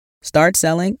Start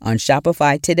selling on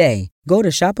Shopify today. Go to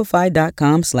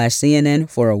shopify.com/CNN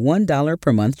for a $1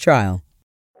 per month trial.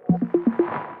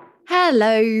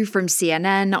 Hello from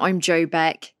CNN, I'm Jo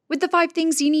Beck, with the 5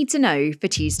 things you need to know for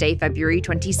Tuesday, February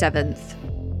 27th.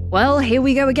 Well, here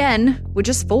we go again. We're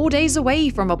just 4 days away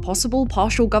from a possible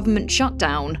partial government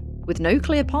shutdown, with no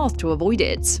clear path to avoid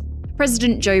it.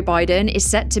 President Joe Biden is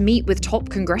set to meet with top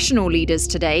congressional leaders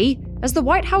today as the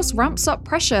White House ramps up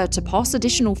pressure to pass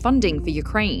additional funding for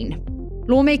Ukraine.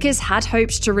 Lawmakers had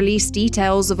hoped to release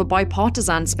details of a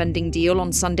bipartisan spending deal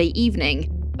on Sunday evening,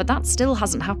 but that still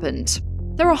hasn't happened.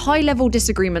 There are high-level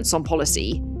disagreements on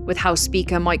policy, with House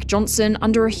Speaker Mike Johnson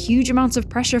under a huge amount of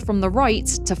pressure from the right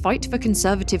to fight for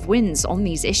conservative wins on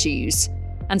these issues.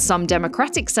 And some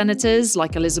Democratic senators,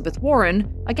 like Elizabeth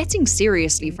Warren, are getting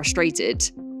seriously frustrated.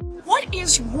 What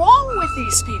is wrong with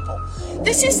these people?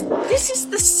 This is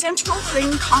the central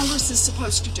thing Congress is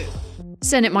supposed to do.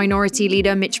 Senate Minority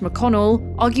Leader Mitch McConnell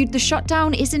argued the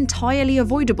shutdown is entirely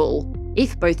avoidable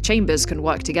if both chambers can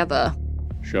work together.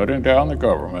 Shutting down the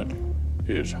government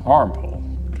is harmful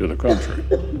to the country,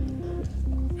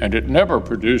 and it never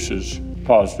produces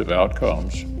positive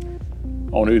outcomes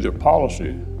on either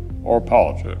policy or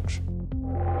politics.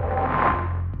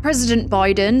 President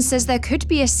Biden says there could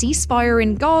be a ceasefire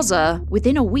in Gaza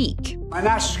within a week. My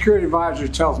national security advisor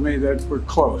tells me that we're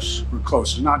close.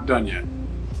 It's not done yet.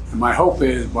 And my hope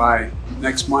is by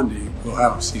next Monday, we'll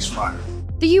have a ceasefire.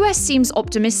 The US seems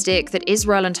optimistic that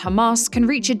Israel and Hamas can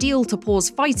reach a deal to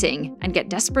pause fighting and get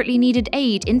desperately needed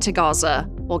aid into Gaza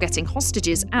while getting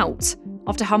hostages out,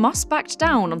 after Hamas backed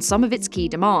down on some of its key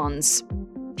demands.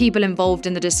 People involved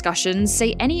in the discussions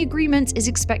say any agreement is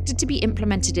expected to be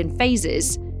implemented in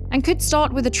phases and could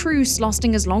start with a truce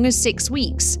lasting as long as 6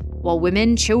 weeks, while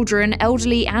women, children,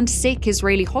 elderly, and sick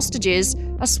Israeli hostages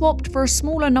are swapped for a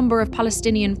smaller number of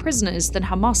Palestinian prisoners than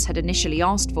Hamas had initially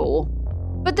asked for.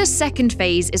 But the second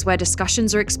phase is where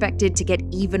discussions are expected to get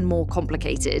even more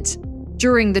complicated.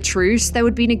 During the truce, there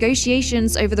would be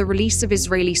negotiations over the release of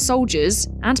Israeli soldiers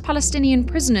and Palestinian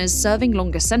prisoners serving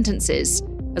longer sentences,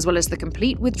 as well as the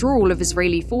complete withdrawal of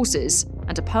Israeli forces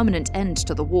and a permanent end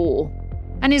to the war.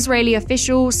 An Israeli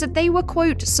official said they were,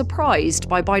 quote, surprised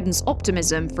by Biden's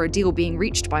optimism for a deal being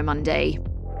reached by Monday.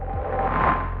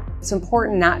 It's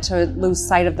important not to lose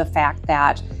sight of the fact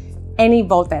that any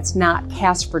vote that's not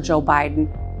cast for Joe Biden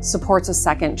supports a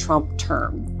second Trump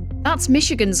term. That's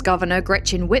Michigan's Governor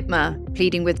Gretchen Whitmer,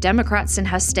 pleading with Democrats in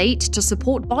her state to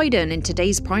support Biden in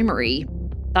today's primary.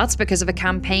 That's because of a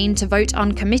campaign to vote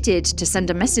uncommitted to send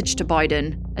a message to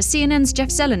Biden, as CNN's Jeff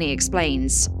Zeleny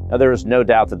explains. Now, there is no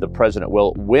doubt that the president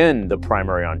will win the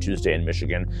primary on Tuesday in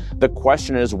Michigan. The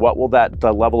question is, what will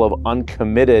the level of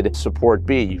uncommitted support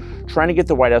be? Trying to get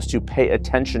the White House to pay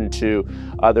attention to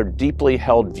their deeply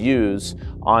held views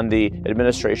on the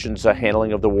administration's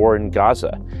handling of the war in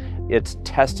Gaza. It's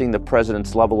testing the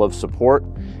president's level of support,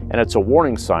 and it's a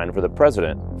warning sign for the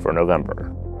president for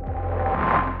November.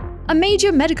 A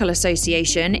major medical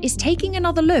association is taking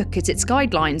another look at its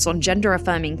guidelines on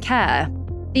gender-affirming care.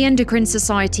 The Endocrine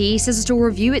Society says it will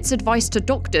review its advice to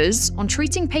doctors on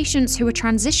treating patients who are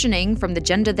transitioning from the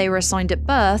gender they were assigned at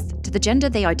birth to the gender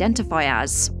they identify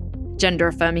as.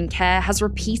 Gender-affirming care has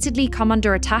repeatedly come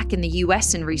under attack in the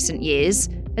US in recent years,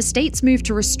 as states move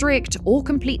to restrict or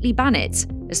completely ban it,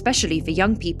 especially for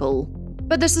young people.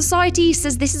 But the Society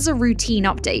says this is a routine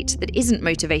update that isn't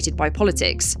motivated by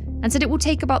politics, and said it will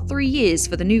take about 3 years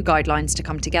for the new guidelines to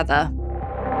come together.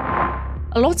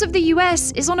 A lot of the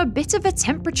US is on a bit of a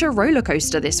temperature roller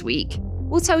coaster this week.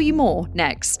 We'll tell you more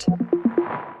next.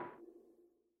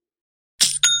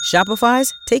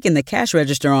 Shopify's taken the cash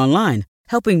register online,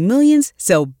 helping millions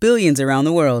sell billions around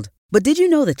the world. But did you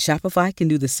know that Shopify can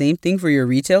do the same thing for your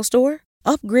retail store?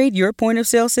 Upgrade your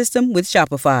point-of-sale system with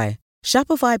Shopify.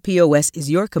 Shopify POS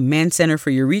is your command center for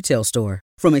your retail store.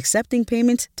 From accepting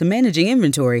payments to managing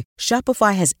inventory,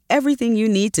 Shopify has everything you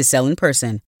need to sell in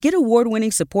person. Get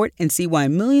award-winning support and see why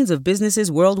millions of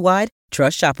businesses worldwide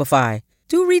trust Shopify.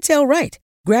 Do retail right.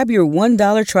 Grab your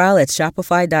 $1 trial at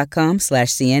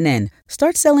shopify.com/CNN.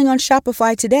 Start selling on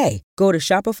Shopify today. Go to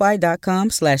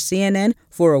shopify.com/CNN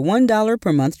for a $1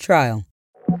 per month trial.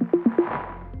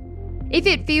 If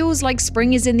it feels like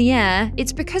spring is in the air,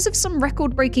 it's because of some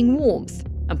record-breaking warmth,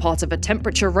 and part of a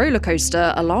temperature roller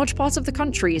coaster a large part of the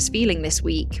country is feeling this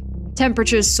week.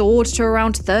 Temperatures soared to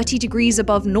around 30 degrees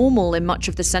above normal in much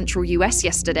of the central US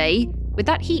yesterday, with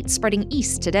that heat spreading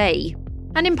east today.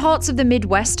 And in parts of the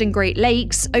Midwest and Great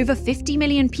Lakes, over 50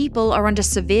 million people are under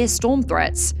severe storm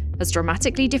threats, as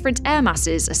dramatically different air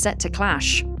masses are set to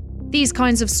clash. These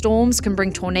kinds of storms can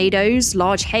bring tornadoes,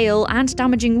 large hail, and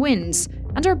damaging winds,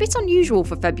 and are a bit unusual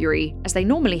for February, as they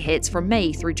normally hit from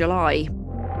May through July.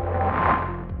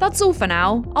 That's all for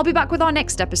now. I'll be back with our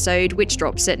next episode, which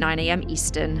drops at 9 AM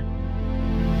Eastern.